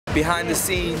behind the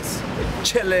scenes,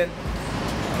 chilling,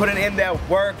 putting in that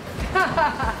work.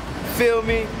 Feel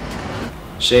me?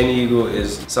 Shane Eagle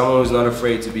is someone who's not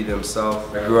afraid to be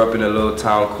themselves. I grew up in a little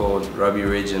town called Robbie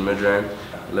Ridge in Midrand.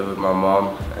 I live with my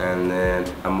mom, and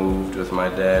then I moved with my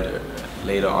dad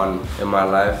later on in my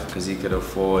life because he could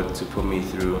afford to put me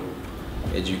through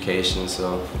education.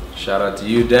 So shout out to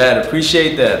you, Dad.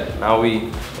 Appreciate that. Now we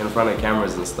in front of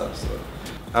cameras and stuff. So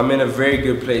I'm in a very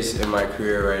good place in my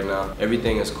career right now.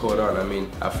 Everything is caught on. I mean,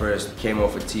 I first came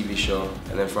off a TV show,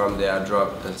 and then from there I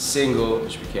dropped a single,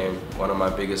 which became one of my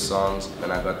biggest songs,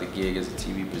 and I got the gig as a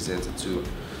TV presenter too.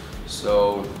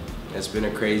 So it's been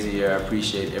a crazy year. I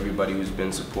appreciate everybody who's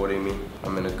been supporting me.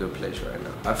 I'm in a good place right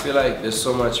now. I feel like there's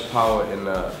so much power in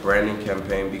a branding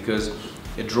campaign because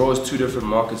it draws two different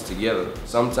markets together.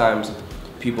 Sometimes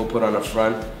people put on a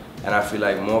front, and I feel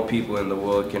like more people in the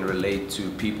world can relate to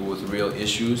people with real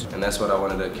issues, and that's what I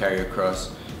wanted to carry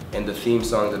across in the theme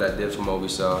song that I did for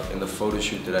Mobicel, in the photo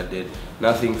shoot that I did.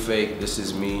 Nothing fake, this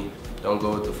is me. Don't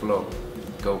go with the flow,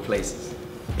 go places.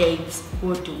 Babes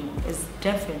Wodu is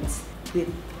different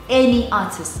with any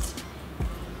artist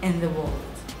in the world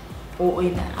or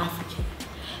in Africa,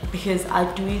 because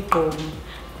I do it Gomi.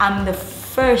 I'm the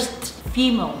first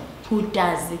female who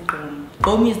does it Gomi.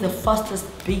 Gomi is the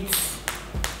fastest beats.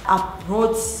 I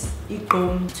brought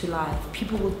Igom to life.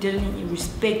 People didn't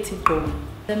respect Igom.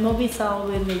 The Mobicel,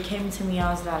 when they came to me,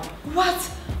 I was like,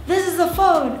 what? This is a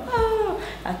phone. Oh,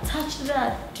 I touched it,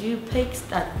 I drew pics,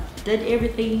 I did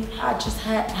everything. I just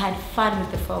had fun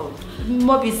with the phone.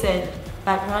 Mobicel,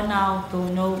 but right now,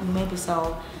 don't know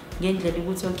Mobicel.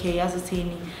 It's okay, as a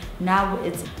teeny. Now we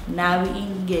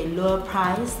in a lower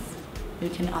price. You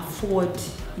can afford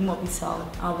Mobicel.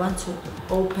 I want to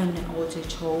open an old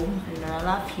age home, and a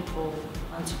lot of people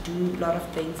want to do a lot of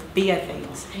things, bigger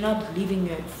things. You're not living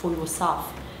it for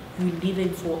yourself, you're living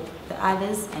for the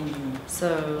others and you.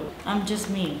 So I'm just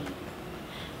me.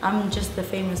 I'm just the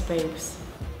famous babes.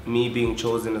 Me being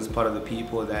chosen as part of the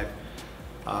people that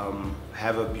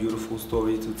have a beautiful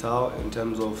story to tell in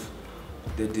terms of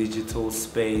the digital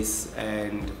space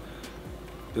and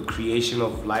the creation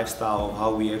of lifestyle, of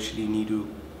how we actually need to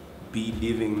be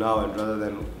living now, and rather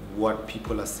than what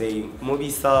people are saying.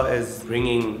 Mobicel is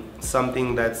bringing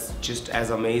something that's just as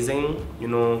amazing, you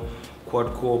know,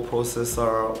 quad-core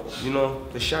processor, you know,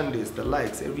 the shandies, the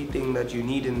lights, everything that you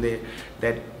need in there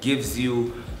that gives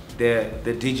you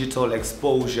the digital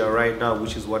exposure right now,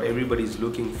 which is what everybody's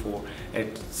looking for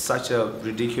at such a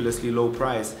ridiculously low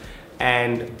price.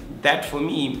 And that for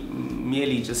me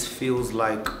merely just feels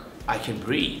like I can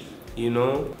breathe, you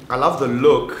know? I love the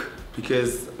look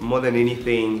because more than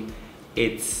anything,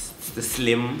 it's the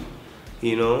slim,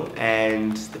 you know,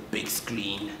 and the big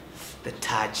screen, the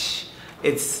touch.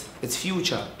 It's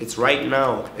future, it's right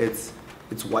now, it's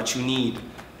what you need,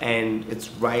 and it's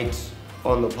right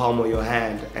on the palm of your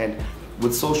hand. And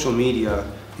with social media,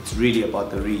 it's really about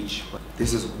the reach.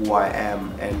 This is who I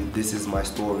am, and this is my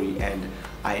story, and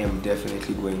I am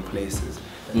definitely going places.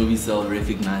 Mobicel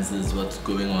recognizes what's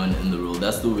going on in the world.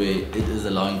 That's the way it is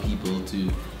allowing people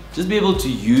to just be able to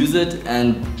use it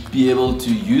and be able to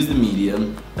use the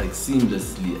medium like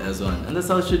seamlessly as one. And that's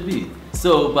how it should be.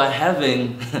 So by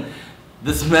having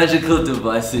this magical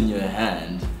device in your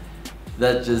hand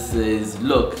that just says,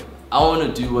 look, I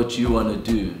want to do what you want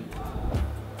to do.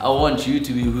 I want you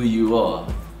to be who you are,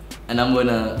 and I'm going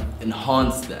to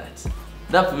enhance that.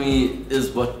 That for me is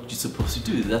what you're supposed to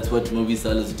do. That's what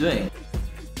Mobicel is doing.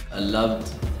 I loved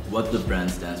what the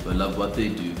brand stands for, I love what they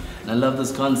do, and I love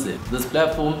this concept. This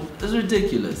platform is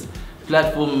ridiculous.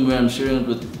 Platform where I'm sharing it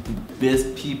with the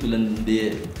best people in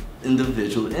their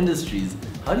individual industries.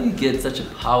 How do you get such a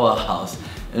powerhouse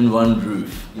in one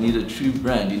roof? You need a true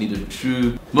brand, you need a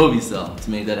true Mobicel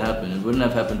to make that happen. It wouldn't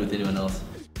have happened with anyone else.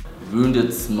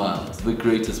 Wounded Smiles, the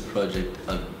greatest project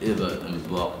I've ever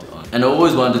embarked on. And I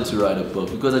always wanted to write a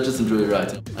book because I just enjoy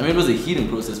writing. I mean, it was a healing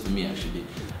process for me actually.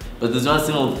 But there's not a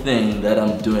single thing that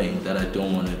I'm doing that I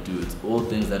don't want to do. It's all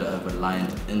things that have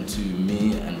aligned into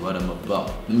me and what I'm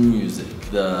about. The music,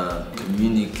 the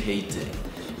communicating.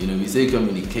 You know, we say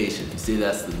communication, you say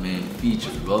that's the main feature.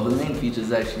 Well, the main feature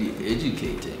is actually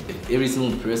educating. If every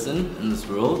single person in this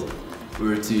world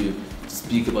were to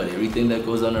speak about everything that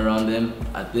goes on around them,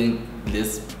 I think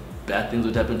less bad things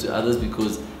would happen to others,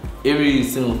 because every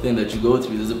single thing that you go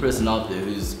through, there's a person out there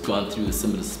who's gone through a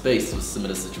similar space or a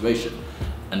similar situation.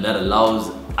 And that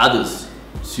allows others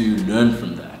to learn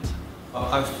from that.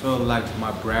 I feel like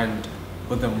my brand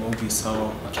with the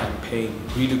Mobicel campaign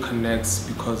really connects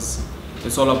because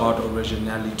it's all about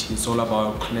originality, it's all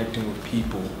about connecting with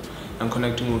people, and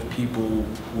connecting with people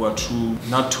who are true,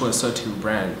 not to a certain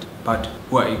brand, but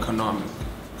who are economic.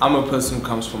 I'm a person who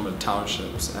comes from the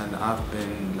townships, and I've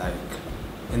been like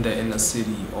in the inner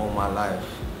city all my life.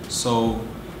 So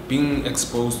being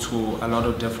exposed to a lot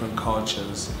of different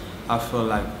cultures, I feel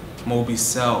like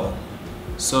Mobicel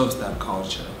serves that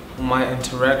culture. My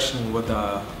interaction with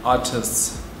the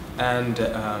artists and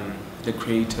the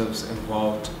creatives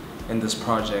involved in this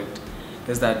project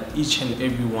is that each and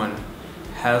every one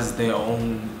has their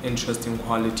own interesting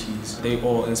qualities. They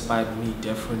all inspired me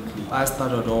differently. I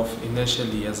started off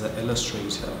initially as an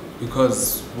illustrator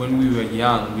because when we were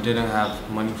young, we didn't have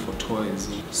money for toys.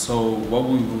 So what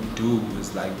we would do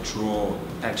is like draw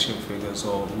action figures,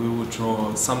 or we would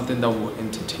draw something that would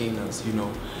entertain us, you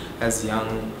know, as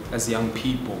young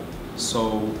people.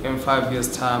 So in 5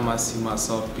 years' time, I see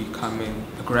myself becoming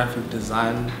a graphic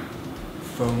design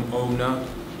firm owner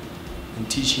and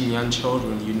teaching young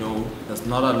children, you know, there's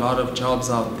not a lot of jobs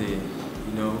out there,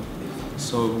 you know,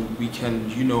 so we can,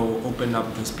 you know, open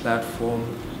up this platform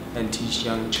and teach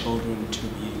young children to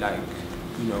be like,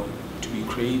 you know, to be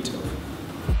creative.